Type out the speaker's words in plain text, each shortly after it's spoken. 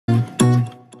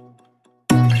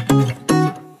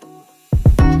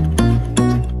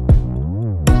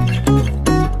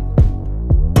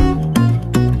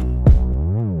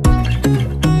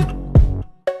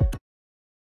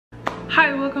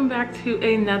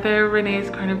another Renae's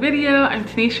Corner video. I'm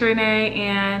Renae,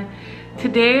 and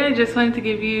today I just wanted to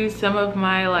give you some of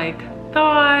my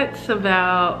thoughts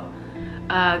about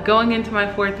going into my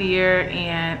 4th year,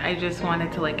 and I just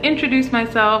wanted to introduce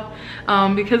myself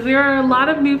because there are a lot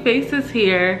of new faces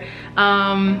here.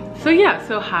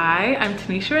 So hi, I'm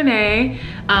Renae.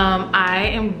 I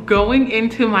am going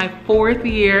into my 4th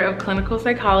year of clinical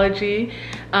psychology.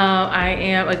 I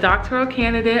am a doctoral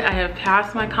candidate. I have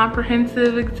passed my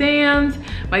comprehensive exams.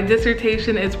 My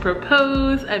dissertation is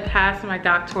proposed. I passed my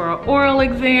doctoral oral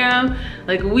exam.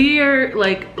 We are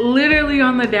literally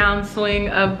on the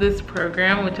downswing of this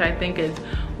program, which I think is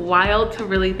wild to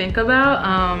really think about.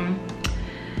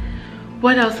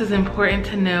 What else is important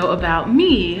to know about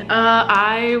me?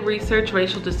 I research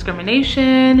racial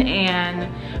discrimination, and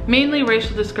mainly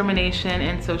racial discrimination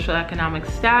and socioeconomic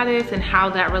status and how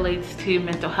that relates to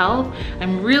mental health.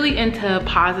 I'm really into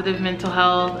positive mental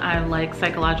health. I like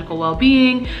psychological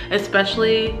well-being,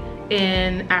 especially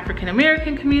in African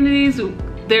American communities.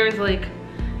 There's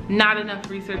not enough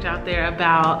research out there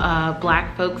about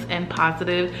Black folks and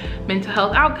positive mental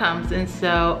health outcomes, and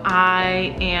so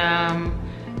I am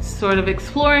sort of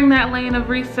exploring that lane of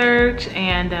research,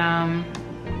 and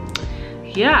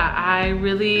yeah, I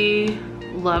really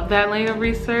love that lane of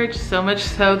research, so much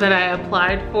so that I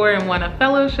applied for and won a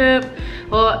fellowship.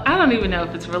 Well, I don't even know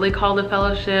if it's really called a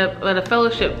fellowship, but a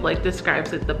fellowship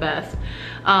describes it the best.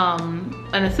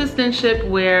 An assistantship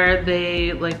where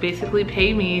they basically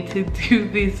pay me to do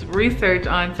this research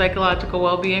on psychological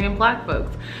well-being in Black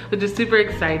folks, which is super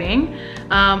exciting.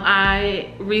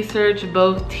 I research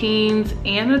both teens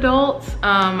and adults.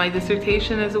 My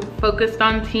dissertation is focused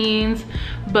on teens,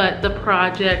 but the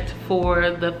project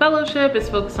for the fellowship is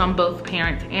focused on both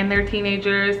parents and their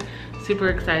teenagers. Super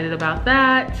excited about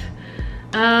that.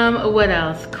 What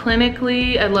else?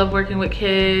 Clinically, I love working with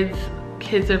kids.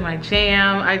 Kids are my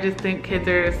jam. I just think kids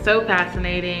are so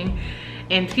fascinating,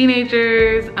 and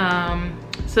teenagers.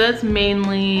 So that's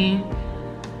mainly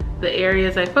the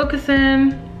areas I focus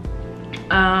in.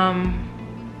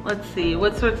 Let's see,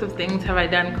 what sorts of things have I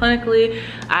done clinically?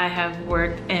 I have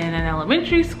worked in an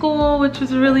elementary school, which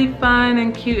was really fun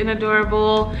and cute and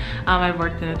adorable. I've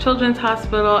worked in a children's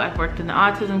hospital. I've worked in the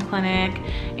autism clinic,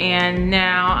 and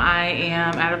now I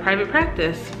am at a private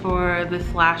practice for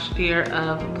this last year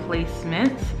of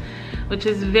placements, which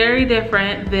is very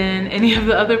different than any of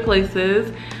the other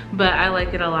places, but I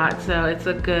like it a lot. So it's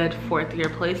a good 4th year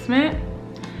placement,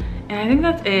 and I think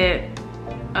that's it.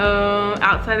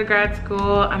 Outside of grad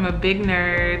school, I'm a big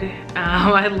nerd.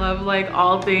 I love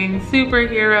all things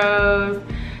superheroes,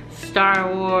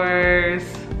 Star Wars.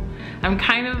 I'm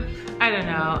kind of, I don't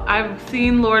know, I've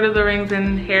seen Lord of the Rings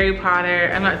and Harry Potter.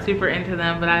 I'm not super into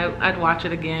them, but I'd watch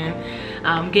it again.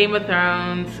 Game of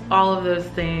Thrones, all of those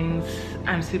things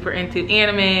I'm super into.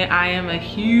 Anime, I am a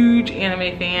huge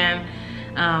anime fan.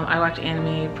 I watch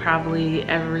anime probably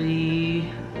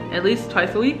at least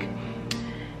twice a week.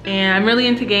 And I'm really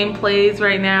into gameplays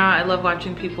right now. I love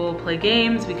watching people play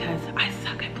games because I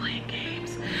suck at playing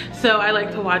games. So I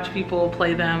like to watch people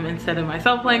play them instead of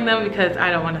myself playing them because I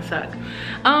don't want to suck.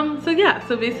 So yeah,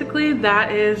 so basically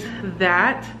that is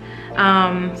that.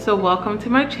 So welcome to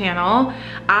my channel.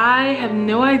 I have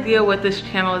no idea what this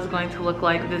channel is going to look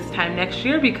like this time next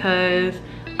year because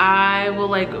I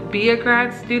will be a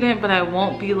grad student, but I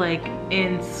won't be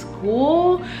in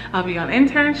school. I'll be on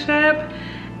internship.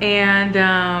 And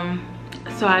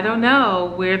so I don't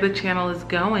know where the channel is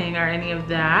going or any of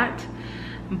that,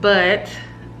 but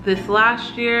this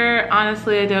last year,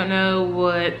 honestly, I don't know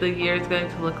what the year is going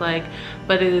to look like,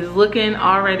 but it is looking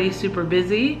already super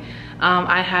busy.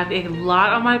 I have a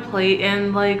lot on my plate,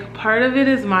 and part of it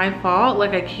is my fault.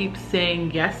 I keep saying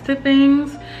yes to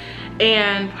things,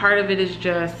 and part of it is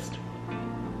just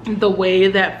the way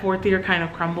that 4th year kind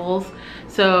of crumbles.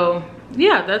 So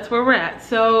yeah, that's where we're at.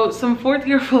 So some 4th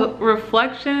year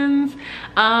reflections.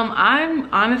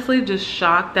 I'm honestly just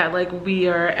shocked that we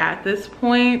are at this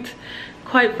point.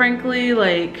 Quite frankly,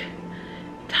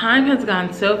 time has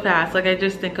gone so fast. I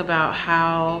just think about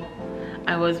how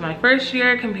I was my 1st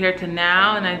year compared to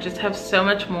now, and I just have so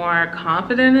much more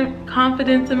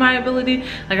confidence in my ability.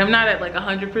 I'm not at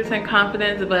 100%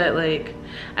 confidence, but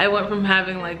I went from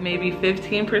having maybe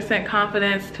 15%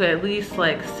 confidence to at least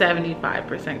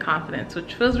 75% confidence,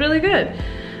 which feels really good.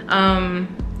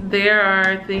 There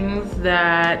are things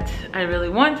that I really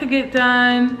want to get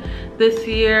done this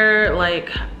year.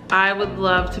 I would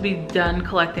love to be done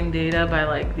collecting data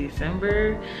by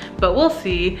December, but we'll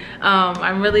see.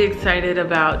 I'm really excited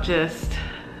about just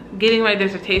getting my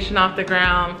dissertation off the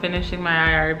ground, finishing my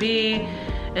IRB,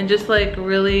 and just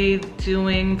really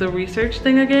doing the research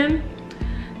thing again.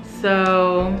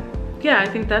 So yeah, I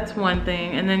think that's one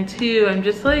thing. And then two, I'm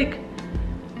just like,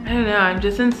 I don't know, I'm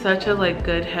just in such a like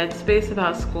good headspace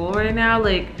about school right now.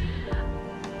 Like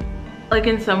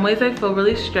in some ways I feel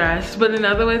really stressed, but in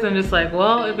other ways I'm just like,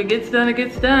 well, if it gets done, it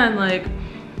gets done. Like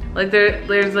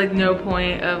there's like no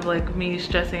point of like me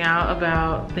stressing out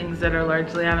about things that are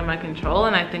largely out of my control.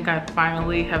 And I think I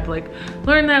finally have like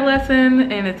learned that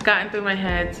lesson, and it's gotten through my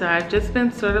head. So I've just been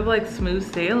sort of like smooth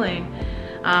sailing.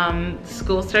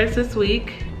 School starts this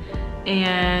week,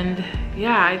 and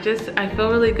yeah, I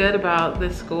feel really good about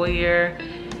this school year.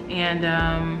 And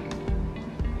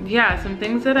yeah, some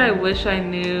things that I wish I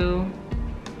knew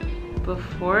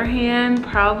beforehand,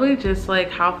 probably just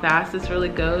like how fast this really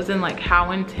goes and like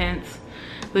how intense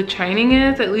the training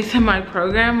is, at least in my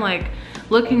program. Like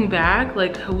looking back,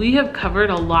 like we have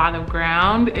covered a lot of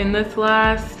ground in this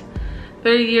last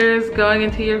 3 years going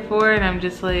into year 4, and I'm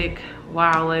just like,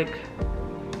 wow, like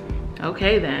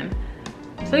okay then.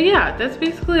 So yeah, that's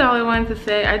basically all I wanted to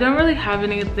say. I don't really have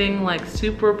anything like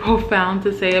super profound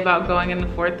to say about going into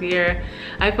 4th year.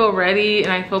 I feel ready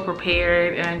and I feel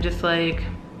prepared, and I'm just like,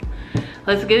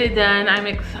 let's get it done.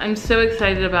 I'm so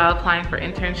excited about applying for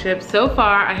internships. So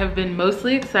far, I have been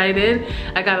mostly excited.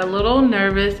 I got a little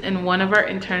nervous in one of our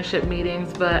internship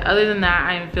meetings, but other than that,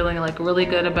 I am feeling like really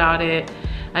good about it.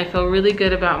 I feel really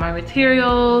good about my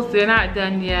materials. They're not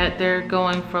done yet. They're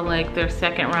going for like their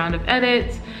 2nd round of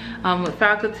edits. With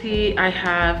faculty, I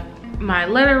have my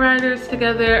letter writers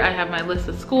together. I have my list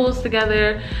of schools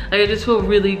together. Like I just feel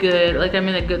really good. Like I'm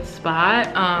in a good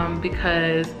spot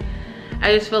because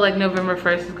I just feel like November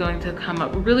 1st is going to come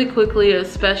up really quickly,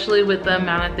 especially with the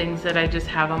amount of things that I just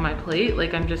have on my plate.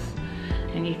 Like I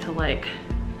need to like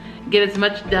get as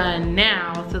much done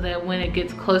now so that when it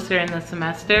gets closer in the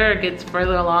semester, or gets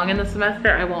further along in the semester,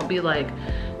 I won't be like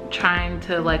trying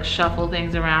to like shuffle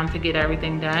things around to get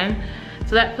everything done.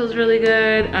 So that feels really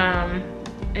good.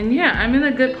 And yeah, I'm in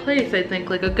a good place, I think,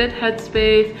 like a good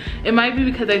headspace. It might be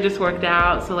because I just worked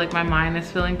out, so like my mind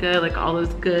is feeling good, like all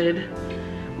those good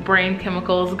brain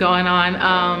chemicals going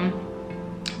on.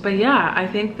 But yeah, I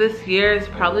think this year is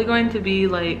probably going to be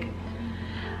like,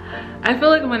 I feel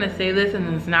like I'm gonna say this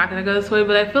and it's not gonna go this way,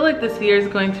 but I feel like this year is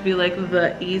going to be like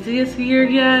the easiest year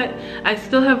yet. I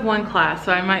still have one class,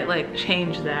 so I might like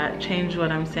change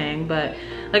what I'm saying, but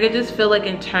like I just feel like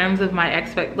in terms of my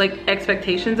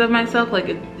expectations of myself, like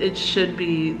it should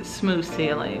be smooth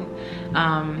sailing.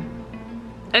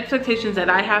 Expectations that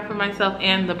I have for myself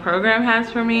and the program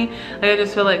has for me, like I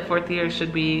just feel like 4th year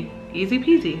should be easy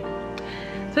peasy.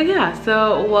 So yeah,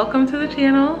 so welcome to the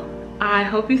channel. I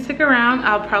hope you stick around.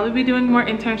 I'll probably be doing more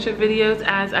internship videos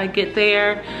as I get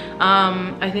there.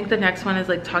 I think the next one is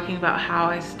like talking about how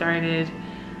I started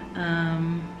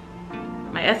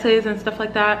my essays and stuff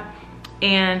like that,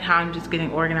 and how I'm just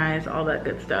getting organized, all that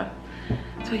good stuff.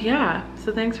 So yeah,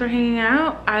 so thanks for hanging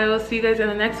out. I will see you guys in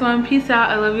the next one. Peace out.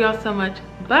 I love you all so much.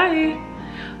 Bye.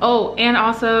 Oh, and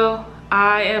also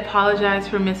I apologize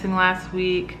for missing last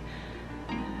week.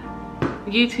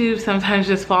 YouTube sometimes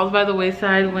just falls by the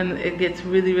wayside when it gets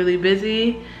really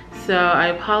busy, so I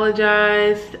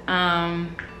apologized.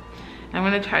 I'm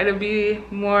gonna try to be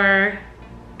more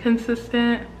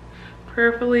consistent,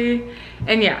 prayerfully.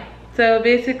 And yeah, so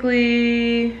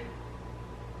basically,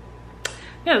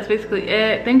 yeah, that's basically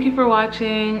it. Thank you for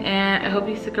watching, and I hope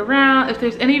you stick around. If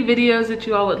there's any videos that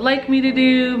you all would like me to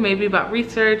do, maybe about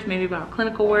research, maybe about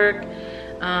clinical work,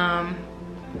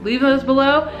 leave those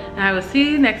below, and I will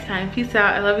see you next time. Peace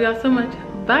out. I love you all so much.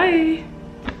 Bye.